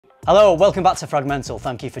Hello, welcome back to FRAG-MENTAL.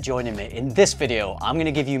 Thank you for joining me. In this video, I'm going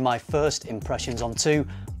to give you my first impressions on two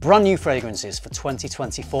brand new fragrances for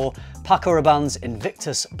 2024. Paco Rabanne's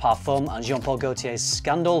Invictus Parfum and Jean-Paul Gaultier's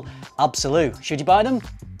Scandal Absolu. Should you buy them?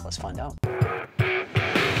 Let's find out.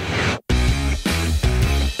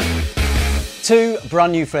 Two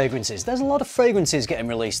brand new fragrances. There's a lot of fragrances getting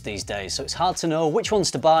released these days, so it's hard to know which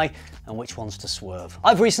ones to buy and which ones to swerve.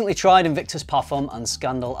 I've recently tried Invictus Parfum and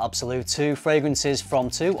Scandal Absolu, two fragrances from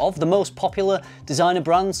two of the most popular designer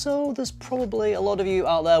brands, so there's probably a lot of you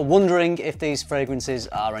out there wondering if these fragrances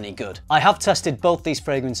are any good. I have tested both these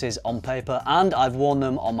fragrances on paper and I've worn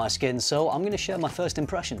them on my skin, so I'm going to share my first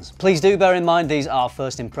impressions. Please do bear in mind these are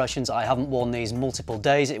first impressions. I haven't worn these multiple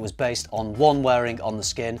days. It was based on one wearing on the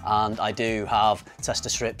skin, and I do have tester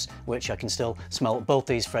strips which I can still smell both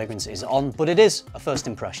these fragrances on, but it is a first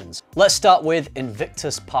impressions. Let's start with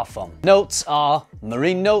Invictus Parfum. Notes are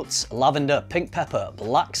marine notes, lavender, pink pepper,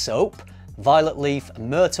 black soap, violet leaf,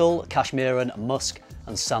 myrtle, cashmere, musk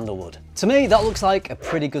and sandalwood. To me, that looks like a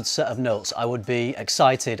pretty good set of notes. I would be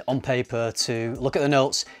excited on paper to look at the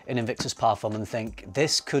notes in Invictus Parfum and think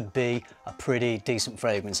this could be a pretty decent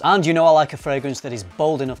fragrance. And you know I like a fragrance that is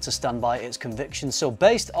bold enough to stand by its convictions. So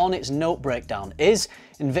based on its note breakdown, is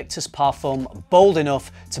Invictus Parfum bold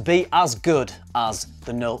enough to be as good as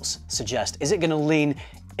the notes suggest? Is it going to lean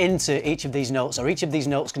into each of these notes, or each of these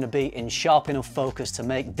notes going to be in sharp enough focus to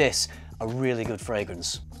make this a really good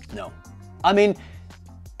fragrance? No. I mean,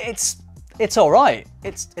 it's all right.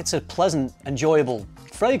 It's a pleasant, enjoyable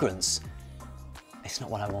fragrance. It's not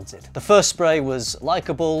what I wanted. The first spray was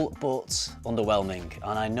likable, but underwhelming.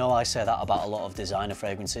 And I know I say that about a lot of designer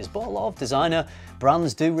fragrances, but a lot of designer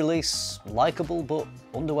brands do release likable, but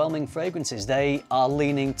underwhelming fragrances. They are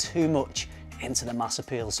leaning too much into the mass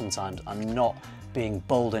appeal sometimes and not being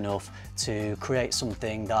bold enough to create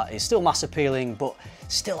something that is still mass appealing, but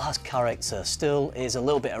still has character, still is a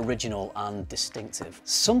little bit original and distinctive.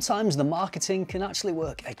 Sometimes the marketing can actually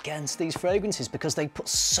work against these fragrances because they put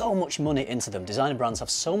so much money into them. Designer brands have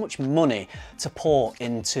so much money to pour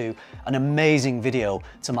into an amazing video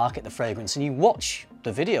to market the fragrance, and you watch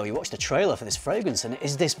the video, you watch the trailer for this fragrance, and it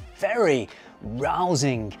is this very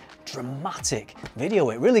rousing, dramatic video.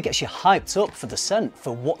 It really gets you hyped up for the scent,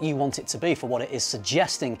 for what you want it to be, for what it is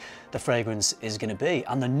suggesting the fragrance is going to be.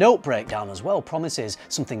 And the note breakdown as well promises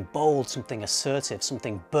something bold, something assertive,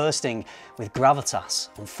 something bursting with gravitas.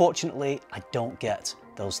 Unfortunately, I don't get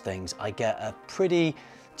those things. I get a pretty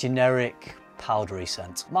generic, powdery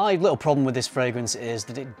scent. My little problem with this fragrance is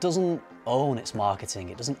that it doesn't own its marketing,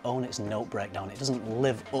 it doesn't own its note breakdown, it doesn't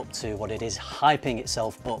live up to what it is hyping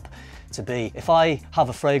itself up to be. If I have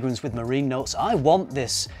a fragrance with marine notes, I want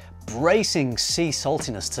this bracing sea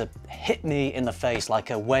saltiness to hit me in the face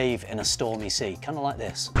like a wave in a stormy sea, kind of like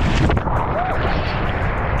this.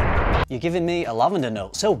 You're giving me a lavender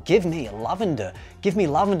note, so give me lavender. Give me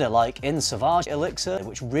lavender like in Sauvage Elixir,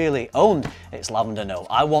 which really owned its lavender note.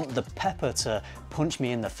 I want the pepper to punch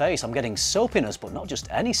me in the face. I'm getting soapiness, but not just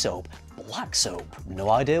any soap, black soap. No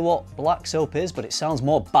idea what black soap is, but it sounds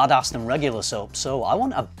more badass than regular soap, so I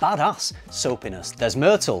want a badass soapiness. There's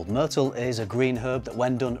myrtle. Myrtle is a green herb that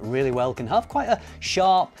when done really well can have quite a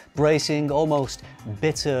sharp, bracing, almost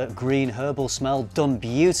bitter green herbal smell, done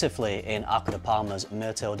beautifully in Acqua di Parma's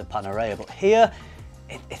Myrto de Panarea, but here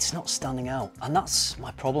it's not standing out, and that's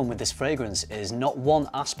my problem with this fragrance, is not one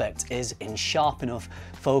aspect is in sharp enough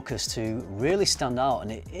focus to really stand out,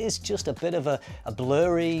 and it is just a bit of a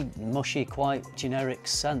blurry, mushy, quite generic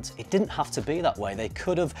scent. It didn't have to be that way. They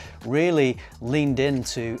could have really leaned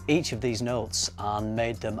into each of these notes and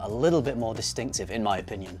made them a little bit more distinctive, in my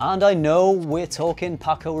opinion. And I know we're talking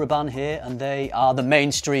Paco Rabanne here, and they are the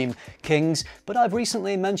mainstream kings, but I've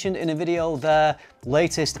recently mentioned in a video their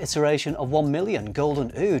latest iteration of 1 Million,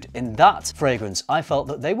 Golden Oud. In that fragrance, I felt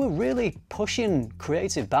that they were really pushing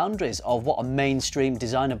creative boundaries of what a mainstream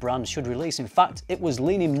designer brand should release. In fact, it was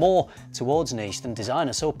leaning more towards niche than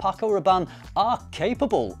designer. So Paco Rabanne are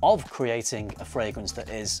capable of creating a fragrance that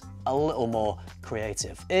is a little more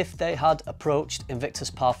creative. If they had approached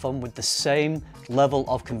Invictus Parfum with the same level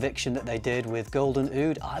of conviction that they did with Golden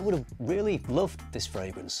Oud, I would have really loved this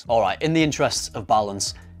fragrance. All right, in the interests of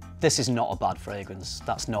balance, this is not a bad fragrance.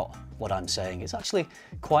 That's not what I'm saying. It's actually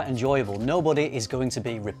quite enjoyable. Nobody is going to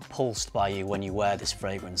be repulsed by you when you wear this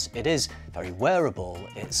fragrance. It is very wearable,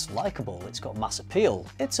 it's likable, it's got mass appeal.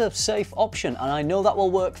 It's a safe option, and I know that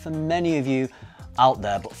will work for many of you out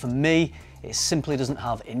there, but for me, it simply doesn't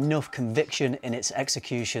have enough conviction in its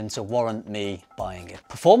execution to warrant me buying it.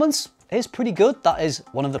 Performance is pretty good. That is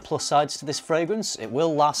one of the plus sides to this fragrance. It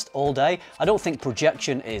will last all day. I don't think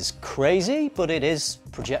projection is crazy, but it is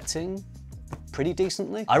projecting pretty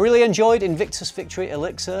decently. I really enjoyed Invictus Victory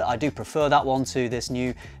Elixir. I do prefer that one to this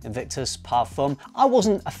new Invictus Parfum. I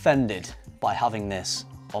wasn't offended by having this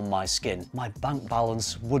on my skin. My bank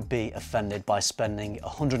balance would be offended by spending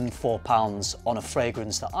 £104 on a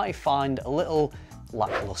fragrance that I find a little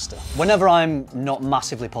lackluster. Whenever I'm not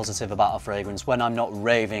massively positive about a fragrance, when I'm not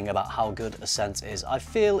raving about how good a scent is, I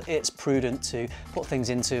feel it's prudent to put things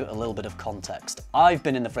into a little bit of context. I've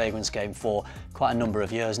been in the fragrance game for quite a number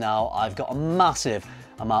of years now. I've got a massive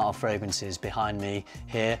amount of fragrances behind me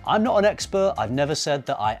here. I'm not an expert. I've never said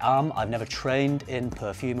that I am. I've never trained in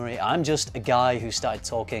perfumery. I'm just a guy who started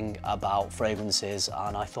talking about fragrances,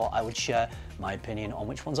 and I thought I would share my opinion on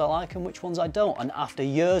which ones I like and which ones I don't. And after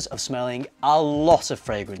years of smelling a lot of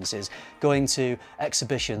fragrances, going to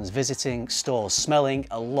exhibitions, visiting stores, smelling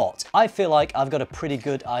a lot, I feel like I've got a pretty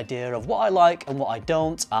good idea of what I like and what I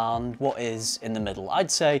don't, and what is in the middle.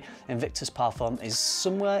 I'd say Invictus Parfum is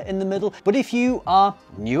somewhere in the middle. But if you are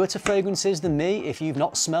newer to fragrances than me, if you've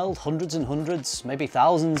not smelled hundreds and hundreds, maybe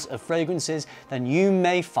thousands of fragrances, then you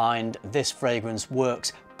may find this fragrance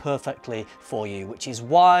works perfectly for you, which is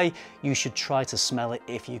why you should try to smell it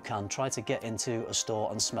if you can. Try to get into a store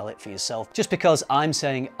and smell it for yourself. Just because I'm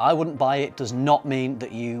saying I wouldn't buy it does not mean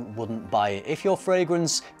that you wouldn't buy it. If your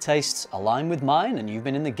fragrance tastes align with mine and you've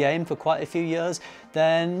been in the game for quite a few years,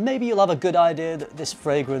 then maybe you'll have a good idea that this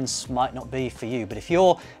fragrance might not be for you. But if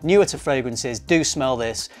you're newer to fragrances, do smell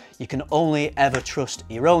this. You can only ever trust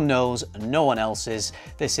your own nose and no one else's.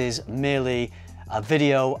 This is merely a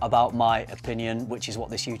video about my opinion, which is what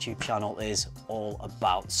this YouTube channel is all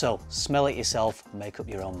about. So smell it yourself, make up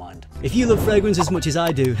your own mind. If you love fragrance as much as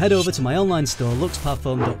I do, head over to my online store,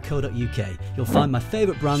 luxparfum.co.uk. You'll find my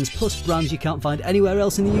favourite brands, plus brands you can't find anywhere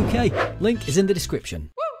else in the UK. Link is in the description.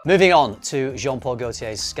 Moving on to Jean-Paul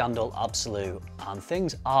Gaultier's Scandal Absolu, and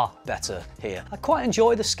things are better here. I quite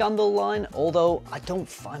enjoy the Scandal line, although I don't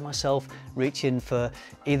find myself reaching for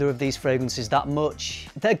either of these fragrances that much.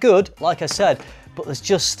 They're good, like I said, but there's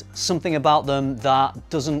just something about them that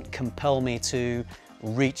doesn't compel me to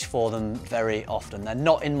reach for them very often. They're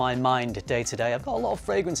not in my mind day to day. I've got a lot of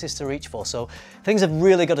fragrances to reach for, so things have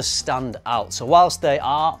really got to stand out. So whilst they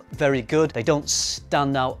are very good, they don't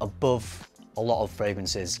stand out above a lot of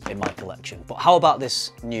fragrances in my collection. But how about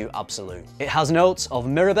this new Absolu? It has notes of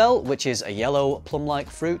Mirabelle, which is a yellow plum-like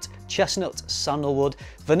fruit, chestnut, sandalwood.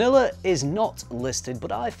 Vanilla is not listed,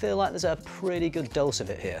 but I feel like there's a pretty good dose of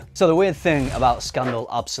it here. So the weird thing about Scandal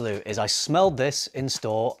Absolu is I smelled this in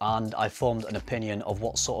store and I formed an opinion of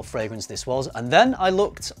what sort of fragrance this was. And then I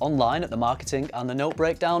looked online at the marketing and the note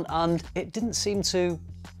breakdown, and it didn't seem to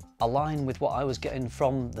align with what I was getting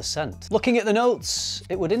from the scent. Looking at the notes,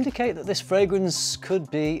 it would indicate that this fragrance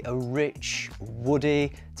could be a rich,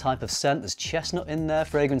 woody type of scent. There's chestnut in there.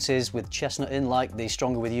 Fragrances with chestnut in, like the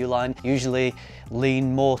Stronger With You line, usually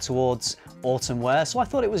lean more towards autumn wear. So I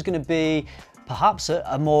thought it was going to be perhaps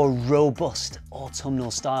a more robust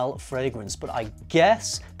autumnal style fragrance. But I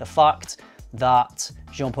guess the fact that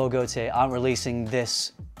Jean-Paul Gaultier aren't releasing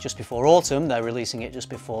this just before autumn, they're releasing it just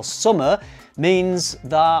before summer, means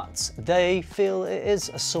that they feel it is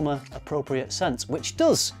a summer appropriate scent, which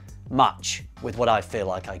does match with what I feel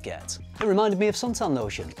like I get. It reminded me of suntan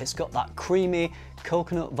lotion. It's got that creamy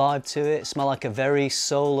coconut vibe to it. It smells like a very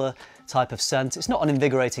solar type of scent. It's not an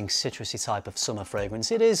invigorating citrusy type of summer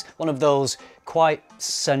fragrance. It is one of those quite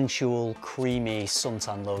sensual, creamy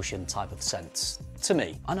suntan lotion type of scents to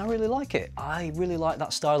me, and I really like it. I really like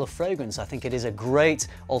that style of fragrance. I think it is a great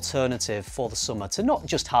alternative for the summer to not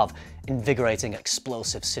just have invigorating,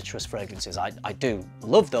 explosive citrus fragrances. I do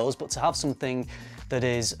love those, but to have something that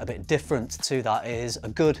is a bit different to that is a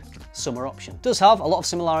good summer option. It does have a lot of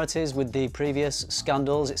similarities with the previous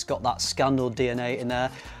Scandals. It's got that Scandal DNA in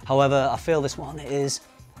there. However, I feel this one is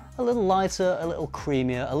a little lighter, a little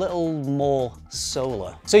creamier, a little more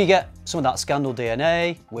solar. So you get some of that Scandal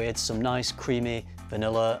DNA with some nice creamy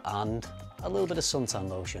vanilla and a little bit of suntan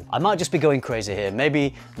lotion. I might just be going crazy here.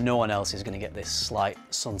 Maybe no one else is going to get this slight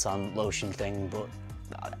suntan lotion thing, but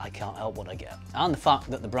I can't help what I get. And the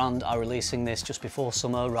fact that the brand are releasing this just before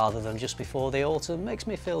summer rather than just before the autumn makes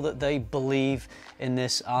me feel that they believe in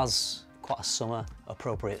this as quite a summer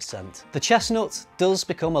appropriate scent. The chestnut does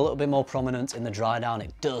become a little bit more prominent in the dry down.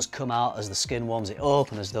 It does come out as the skin warms it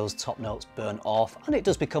up and as those top notes burn off, and it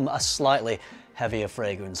does become a slightly heavier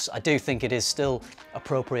fragrance. I do think it is still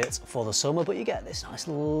appropriate for the summer, but you get this nice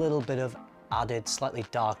little bit of added, slightly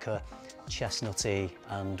darker chestnutty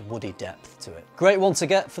and woody depth to it. Great one to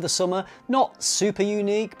get for the summer. Not super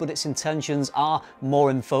unique, but its intentions are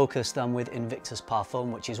more in focus than with Invictus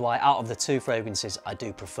Parfum, which is why out of the two fragrances I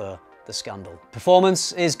do prefer the Scandal.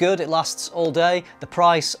 Performance is good, it lasts all day. The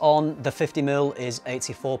price on the 50ml is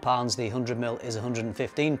 £84, the 100ml is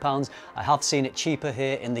 £115. I have seen it cheaper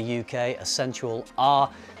here in the UK. Essential are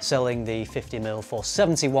selling the 50ml for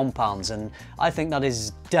 £71, and I think that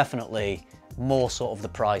is definitely more sort of the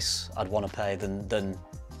price I'd want to pay than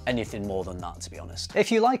anything more than that, to be honest.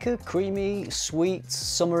 If you like a creamy, sweet,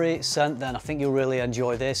 summery scent, then I think you'll really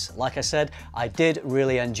enjoy this. Like I said, I did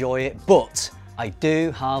really enjoy it, but I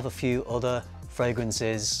do have a few other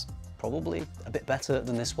fragrances, probably a bit better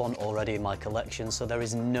than this one already in my collection, so there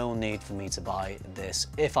is no need for me to buy this.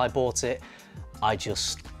 If I bought it, I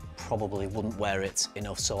just probably wouldn't wear it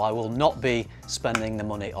enough, so I will not be spending the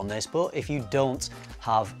money on this. But if you don't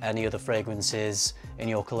have any other fragrances in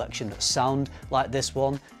your collection that sound like this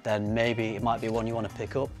one, then maybe it might be one you want to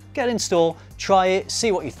pick up. Get in store, try it,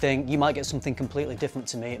 see what you think. You might get something completely different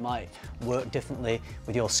to me. It might work differently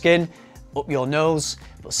with your skin, up your nose,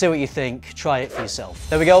 but see what you think, try it for yourself.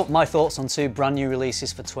 There we go, my thoughts on 2 brand new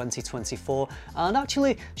releases for 2024. And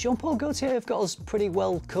actually, Jean-Paul Gaultier have got us pretty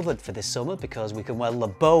well covered for this summer, because we can wear Le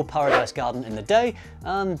Beau Paradise Garden in the day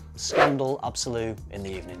and Scandal Absolu in the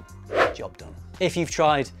evening. Job done. If you've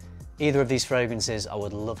tried either of these fragrances, I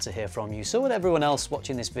would love to hear from you. So would everyone else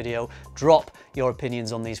watching this video. Drop your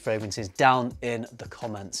opinions on these fragrances down in the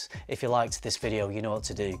comments. If you liked this video, you know what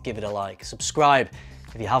to do. Give it a like, subscribe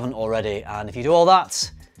if you haven't already, and if you do all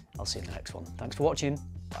that, I'll see you in the next one. Thanks for watching,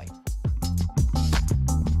 bye.